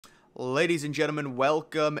Ladies and gentlemen,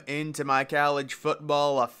 welcome into my college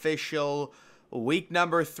football official week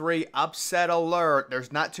number 3 upset alert.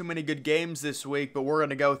 There's not too many good games this week, but we're going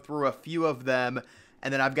to go through a few of them.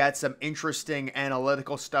 And then I've got some interesting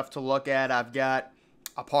analytical stuff to look at. I've got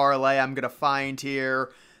a parlay I'm going to find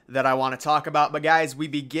here that I want to talk about. But guys, we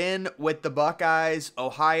begin with the Buckeyes,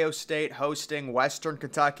 Ohio State hosting Western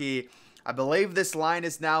Kentucky. I believe this line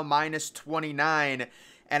is now minus 29.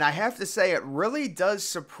 And I have to say, it really does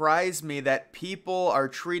surprise me that people are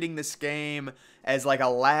treating this game as like a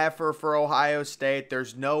laugher for Ohio State.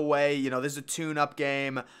 There's no way, this is a tune-up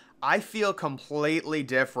game. I feel completely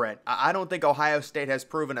different. I don't think Ohio State has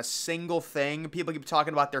proven a single thing. People keep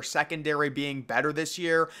talking about their secondary being better this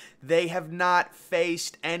year. They have not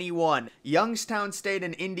faced anyone. Youngstown State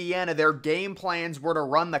and Indiana, their game plans were to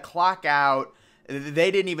run the clock out.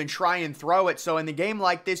 They didn't even try and throw it. So in the game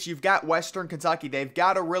like this, you've got Western Kentucky. They've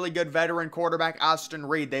got a really good veteran quarterback, Austin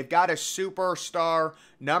Reed. They've got a superstar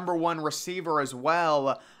 #1 receiver as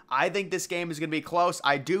well. I think this game is going to be close.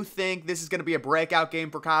 I do think this is going to be a breakout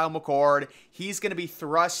game for Kyle McCord. He's going to be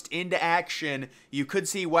thrust into action. You could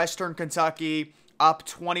see Western Kentucky up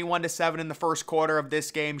 21-7 in the first quarter of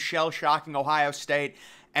this game, shell-shocking Ohio State.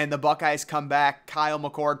 And the Buckeyes come back, Kyle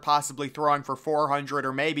McCord possibly throwing for 400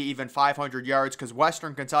 or maybe even 500 yards because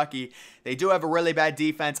Western Kentucky, they do have a really bad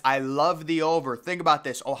defense. I love the over. Think about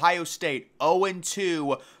this. Ohio State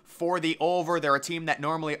 0-2 for the over. They're a team that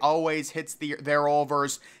normally always hits their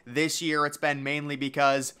overs. This year it's been mainly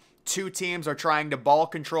because two teams are trying to ball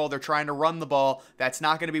control. They're trying to run the ball. That's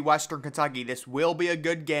not going to be Western Kentucky. This will be a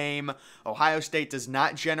good game. Ohio State does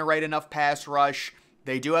not generate enough pass rush.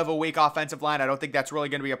 They do have a weak offensive line. I don't think that's really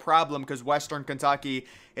going to be a problem because Western Kentucky,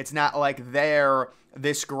 it's not like they're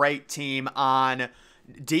this great team on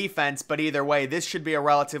defense, but either way, this should be a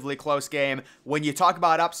relatively close game. When you talk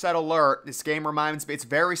about upset alert, this game reminds me, it's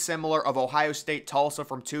very similar of Ohio State-Tulsa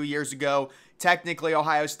from 2 years ago. Technically,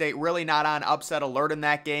 Ohio State really not on upset alert in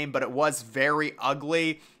that game, but it was very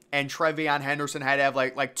ugly. And Trevion Henderson had to have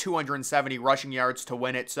like 270 rushing yards to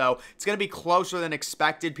win it. So it's going to be closer than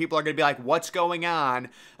expected. People are going to be like, what's going on?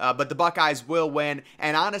 But the Buckeyes will win.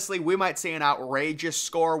 And honestly, we might see an outrageous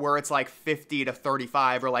score where it's like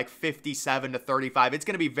 50-35 or like 57-35. It's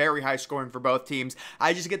going to be very high scoring for both teams.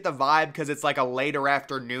 I just get the vibe because it's like a later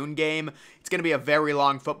afternoon game. It's going to be a very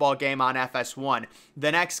long football game on FS1.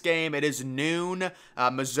 The next game, it is noon.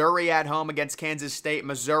 Missouri at home against Kansas State.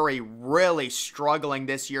 Missouri really struggling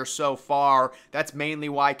this year so far. That's mainly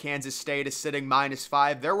why Kansas State is sitting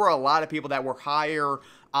 -5. There were a lot of people that were higher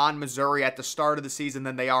on Missouri at the start of the season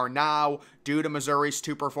than they are now due to Missouri's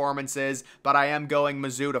 2 performances, but I am going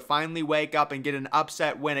Mizzou to finally wake up and get an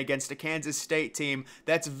upset win against a Kansas State team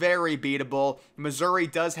that's very beatable. Missouri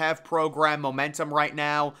does have program momentum right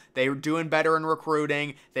now. They're doing better in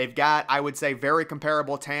recruiting. They've got, I would say, very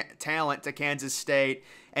comparable talent to Kansas State.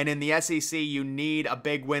 And in the SEC, you need a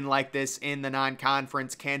big win like this in the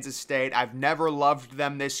non-conference. Kansas State, I've never loved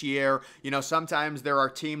them this year. Sometimes there are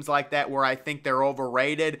teams like that where I think they're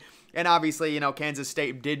overrated. And obviously, Kansas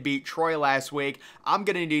State did beat Troy last week. I'm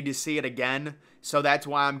going to need to see it again. So that's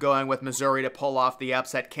why I'm going with Missouri to pull off the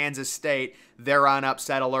upset. Kansas State, they're on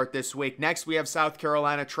upset alert this week. Next, we have South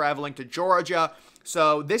Carolina traveling to Georgia.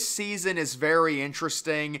 So this season is very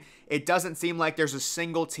interesting. It doesn't seem like there's a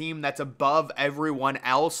single team that's above everyone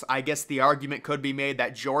else. I guess the argument could be made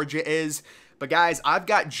that Georgia is. But guys, I've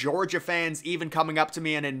got Georgia fans even coming up to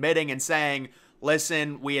me and admitting and saying,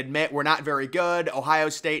 listen, we admit we're not very good. Ohio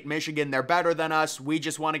State, Michigan, they're better than us. We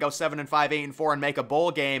just want to go 7-5, 8-4 and make a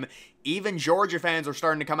bowl game. Even Georgia fans are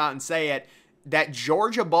starting to come out and say it. That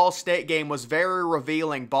Georgia-Ball State game was very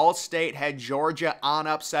revealing. Ball State had Georgia on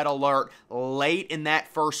upset alert late in that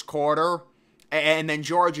first quarter. And then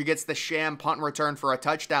Georgia gets the sham punt return for a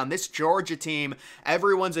touchdown. This Georgia team,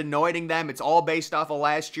 everyone's anointing them. It's all based off of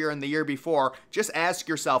last year and the year before. Just ask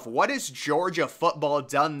yourself, what has Georgia football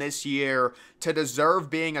done this year to deserve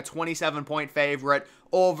being a 27-point favorite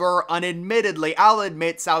over, unadmittedly, I'll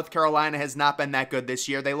admit South Carolina has not been that good this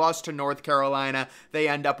year. They lost to North Carolina. They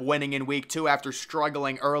end up winning in week 2 after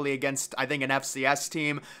struggling early against, I think, an FCS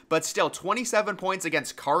team. But still, 27 points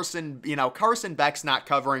against Carson. Carson Beck's not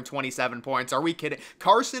covering 27 points. Are we kidding?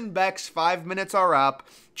 Carson Beck's 5 minutes are up.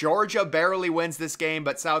 Georgia barely wins this game,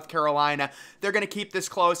 but South Carolina, they're going to keep this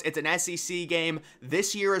close. It's an SEC game.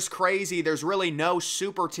 This year is crazy. There's really no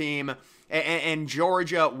super team. And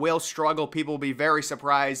Georgia will struggle. People will be very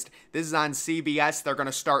surprised. This is on CBS. They're going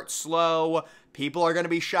to start slow. People are going to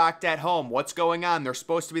be shocked at home. What's going on? They're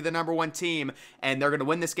supposed to be the number 1 team, and they're going to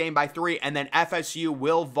win this game by 3, and then FSU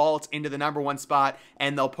will vault into the number 1 spot,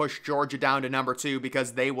 and they'll push Georgia down to number 2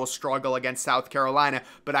 because they will struggle against South Carolina.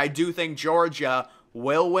 But I do think Georgia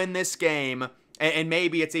will win this game. And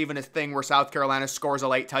maybe it's even a thing where South Carolina scores a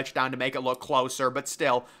late touchdown to make it look closer. But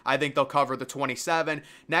still, I think they'll cover the 27.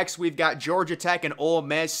 Next, we've got Georgia Tech and Ole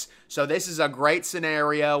Miss. So this is a great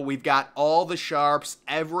scenario. We've got all the sharps.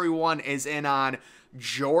 Everyone is in on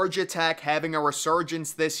Georgia Tech having a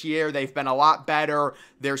resurgence this year. They've been a lot better.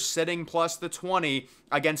 They're sitting plus the 20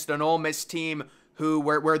 against an Ole Miss team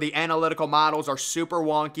where the analytical models are super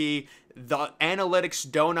wonky. The analytics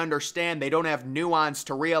don't understand. They don't have nuance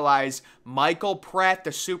to realize Michael Pratt, the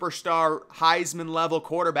superstar Heisman-level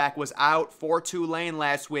quarterback, was out for Tulane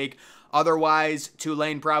last week. Otherwise,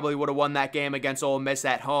 Tulane probably would have won that game against Ole Miss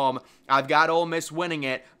at home. I've got Ole Miss winning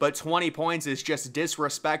it, but 20 points is just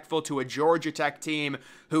disrespectful to a Georgia Tech team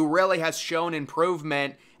who really has shown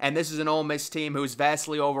improvement. And this is an Ole Miss team who's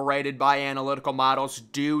vastly overrated by analytical models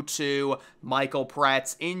due to Michael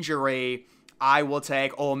Pratt's injury. I will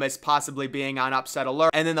take Ole Miss possibly being on upset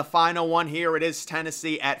alert. And then the final one here, it is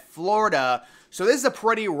Tennessee at Florida. So this is a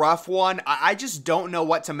pretty rough one. I just don't know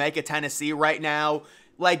what to make of Tennessee right now.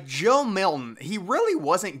 Like, Joe Milton, he really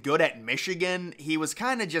wasn't good at Michigan. He was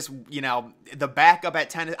kind of just, the backup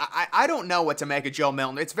at Tennessee. I don't know what to make of Joe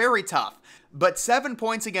Milton. It's very tough. But 7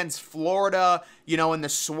 points against Florida, in the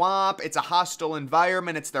swamp. It's a hostile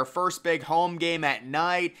environment. It's their first big home game at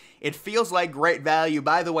night. It feels like great value.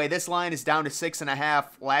 By the way, this line is down to 6.5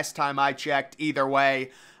 last time I checked. Either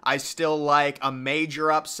way, I still like a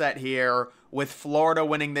major upset here with Florida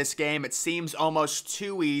winning this game. It seems almost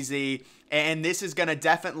too easy. And this is going to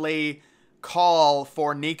definitely call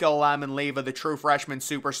for Nico Lamonleva, the true freshman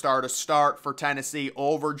superstar, to start for Tennessee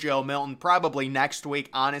over Joe Milton, probably next week,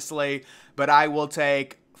 honestly. But I will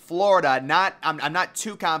take Florida. I'm not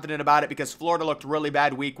too confident about it because Florida looked really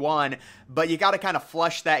bad week 1, but you got to kind of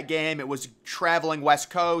flush that game. It was traveling West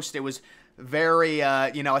Coast. It was very,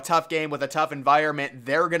 a tough game with a tough environment.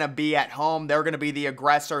 They're going to be at home. They're going to be the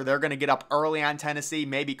aggressor. They're going to get up early on Tennessee,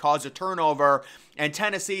 maybe cause a turnover. And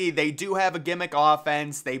Tennessee, they do have a gimmick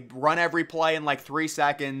offense. They run every play in like 3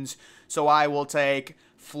 seconds. So I will take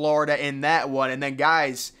Florida in that one. And then,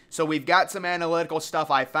 guys, so we've got some analytical stuff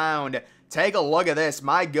I found. Take a look at this.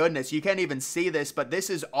 My goodness, you can't even see this, but this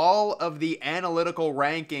is all of the analytical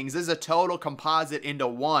rankings. This is a total composite into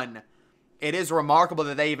one. It is remarkable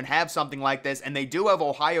that they even have something like this, and they do have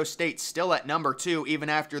Ohio State still at number 2, even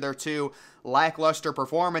after their 2 lackluster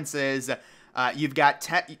performances. You've got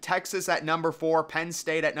Texas at number 4, Penn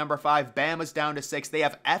State at number 5, Bama's down to 6. They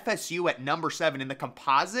have FSU at number 7. In the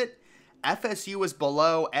composite, FSU is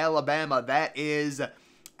below Alabama. That is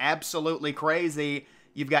absolutely crazy.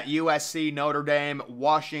 You've got USC, Notre Dame,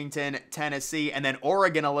 Washington, Tennessee, and then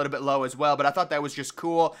Oregon a little bit low as well. But I thought that was just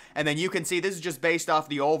cool. And then you can see this is just based off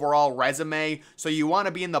the overall resume. So you want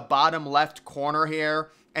to be in the bottom left corner here.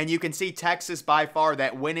 And you can see Texas by far,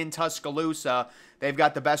 that win in Tuscaloosa. They've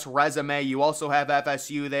got the best resume. You also have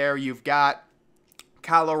FSU there. You've got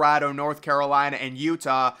Colorado, North Carolina, and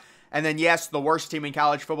Utah. And then, yes, the worst team in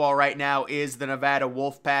college football right now is the Nevada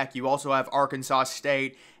Wolfpack. You also have Arkansas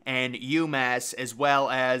State and UMass, as well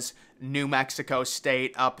as New Mexico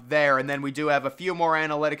State up there. And then we do have a few more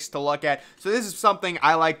analytics to look at. So this is something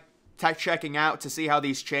I like checking out to see how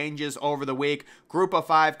these changes over the week. Group of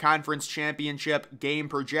 5 conference championship game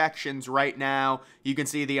projections right now. You can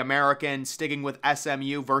see the American sticking with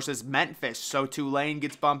SMU versus Memphis. So Tulane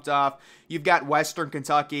gets bumped off. You've got Western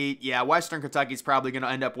Kentucky. Yeah, Western Kentucky's probably going to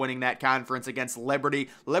end up winning that conference against Liberty.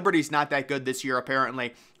 Liberty's not that good this year,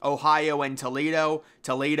 apparently. Ohio and Toledo.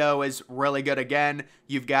 Toledo is really good again.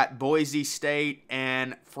 You've got Boise State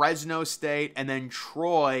and Fresno State, and then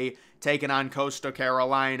Troy taking on Coastal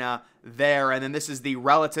Carolina there. And then this is the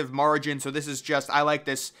relative margin. So this is just, I like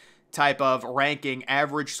this type of ranking,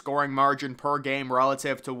 average scoring margin per game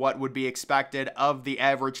relative to what would be expected of the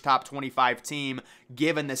average top 25 team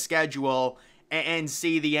given the schedule. And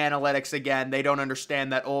see the analytics again. They don't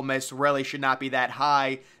understand that Ole Miss really should not be that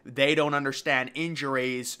high. They don't understand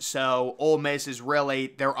injuries. So Ole Miss is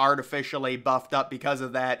really, they're artificially buffed up because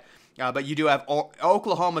of that. But you do have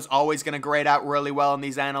Oklahoma's always going to grade out really well in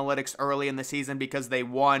these analytics early in the season because they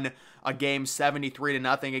won a game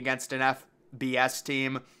 73-0 against an FBS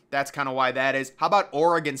team. That's kind of why that is. How about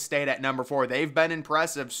Oregon State at number 4? They've been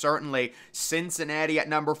impressive, certainly. Cincinnati at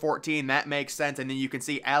number 14. That makes sense. And then you can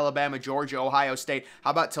see Alabama, Georgia, Ohio State.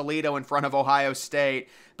 How about Toledo in front of Ohio State?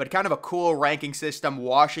 But kind of a cool ranking system.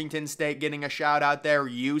 Washington State getting a shout out there.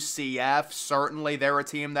 UCF, certainly they're a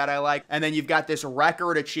team that I like. And then you've got this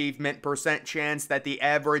record achievement percent chance that the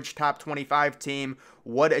average top 25 team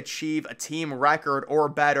would achieve a team record or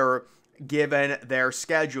better given their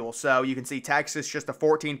schedule. So you can see Texas, just a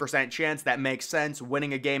 14% chance. That makes sense.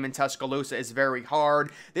 Winning a game in Tuscaloosa is very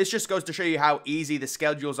hard. This just goes to show you how easy the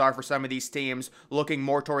schedules are for some of these teams. Looking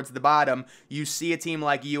more towards the bottom, you see a team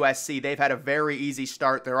like USC. They've had a very easy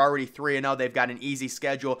start. They're already 3-0. They've got an easy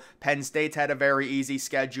schedule. Penn State's had a very easy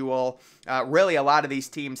schedule. Really, a lot of these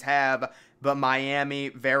teams have. But Miami,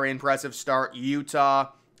 very impressive start.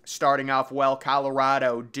 Utah, starting off well.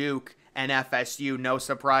 Colorado, Duke, and FSU, no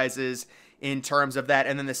surprises in terms of that.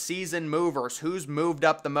 And then the season movers, who's moved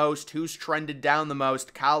up the most, who's trended down the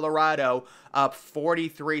most? Colorado up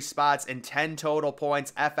 43 spots and 10 total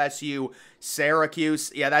points. FSU,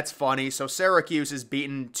 Syracuse, yeah, that's funny. So Syracuse has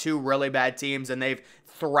beaten 2 really bad teams, and they've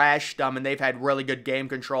thrashed them, and they've had really good game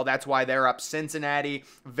control. That's why they're up. Cincinnati,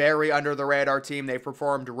 very under the radar team. They've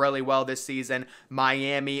performed really well this season.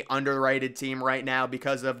 Miami, underrated team right now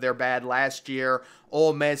because of their bad last year.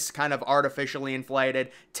 Ole Miss, kind of artificially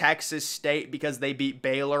inflated. Texas State, because they beat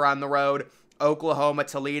Baylor on the road. Oklahoma,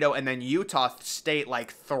 Toledo, and then Utah State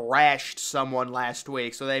like thrashed someone last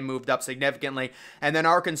week, so they moved up significantly. And then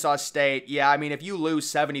Arkansas State, yeah, I mean, if you lose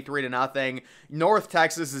 73-0, North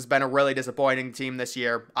Texas has been a really disappointing team this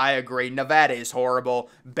year. I agree. Nevada is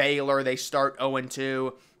horrible. Baylor, they start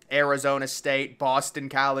 0-2. Arizona State, Boston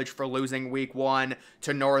College for losing week 1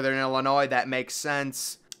 to Northern Illinois. That makes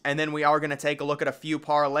sense. And then we are going to take a look at a few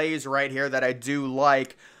parlays right here that I do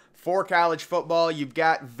like. For college football, you've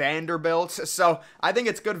got Vanderbilt. So I think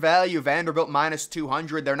it's good value. Vanderbilt minus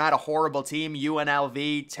 200. They're not a horrible team.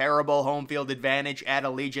 UNLV, terrible home field advantage at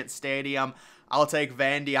Allegiant Stadium. I'll take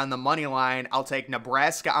Vandy on the money line. I'll take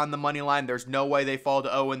Nebraska on the money line. There's no way they fall to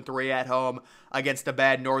 0-3 at home against a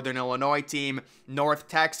bad Northern Illinois team. North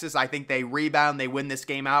Texas, I think they rebound. They win this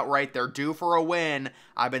game outright. They're due for a win.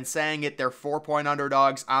 I've been saying it. They're 4-point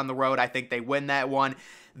underdogs on the road. I think they win that one.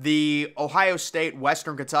 The Ohio State,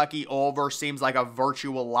 Western Kentucky over seems like a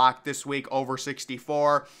virtual lock this week, over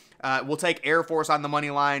 64. We'll take Air Force on the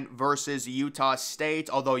money line versus Utah State.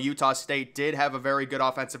 Although Utah State did have a very good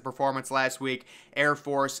offensive performance last week, Air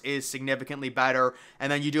Force is significantly better. And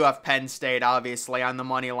then you do have Penn State, obviously, on the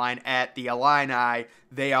money line at the Illini.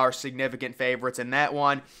 They are significant favorites in that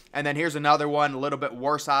one. And then here's another one, a little bit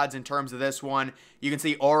worse odds in terms of this one. You can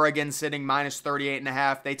see Oregon sitting minus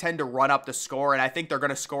 38.5. They tend to run up the score, and I think they're going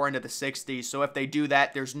to score into the 60s. So if they do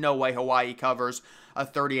that, there's no way Hawaii covers a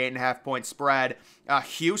 38.5 point spread.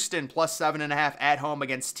 Houston plus 7.5 at home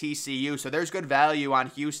against TCU. So there's good value on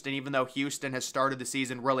Houston, even though Houston has started the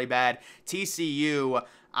season really bad. TCU,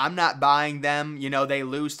 I'm not buying them. You know, they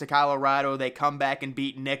lose to Colorado. They come back and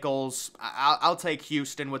beat Nichols. I'll take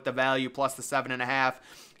Houston with the value plus the 7.5.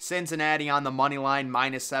 Cincinnati on the money line,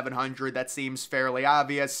 minus 700. That seems fairly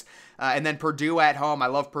obvious. And then Purdue at home. I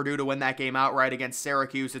love Purdue to win that game outright against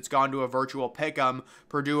Syracuse. It's gone to a virtual pick'em.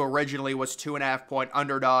 Purdue originally was 2.5 point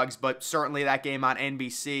underdogs, but certainly that game on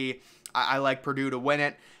NBC, I like Purdue to win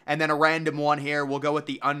it. And then a random one here. We'll go with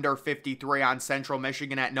the under 53 on Central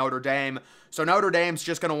Michigan at Notre Dame. So Notre Dame's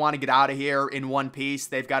just going to want to get out of here in one piece.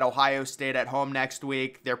 They've got Ohio State at home next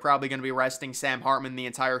week. They're probably going to be resting Sam Hartman the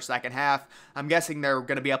entire second half. I'm guessing they're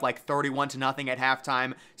going to be up like 31-0 at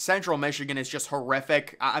halftime. Central Michigan is just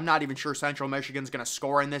horrific. I'm not even sure Central Michigan's going to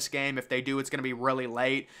score in this game. If they do, it's going to be really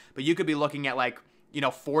late. But you could be looking at like,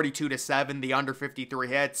 42-7, the under 53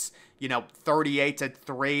 hits,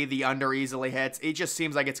 38-3, the under easily hits. It just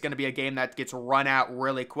seems like it's going to be a game that gets run out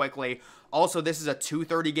really quickly. Also, this is a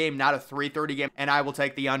 2:30 game, not a 3:30 game, and I will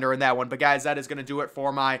take the under in that one. But guys, that is going to do it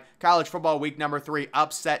for my college football week number 3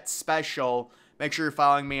 upset special. Make sure you're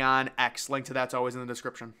following me on X. Link to that's always in the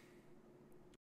description.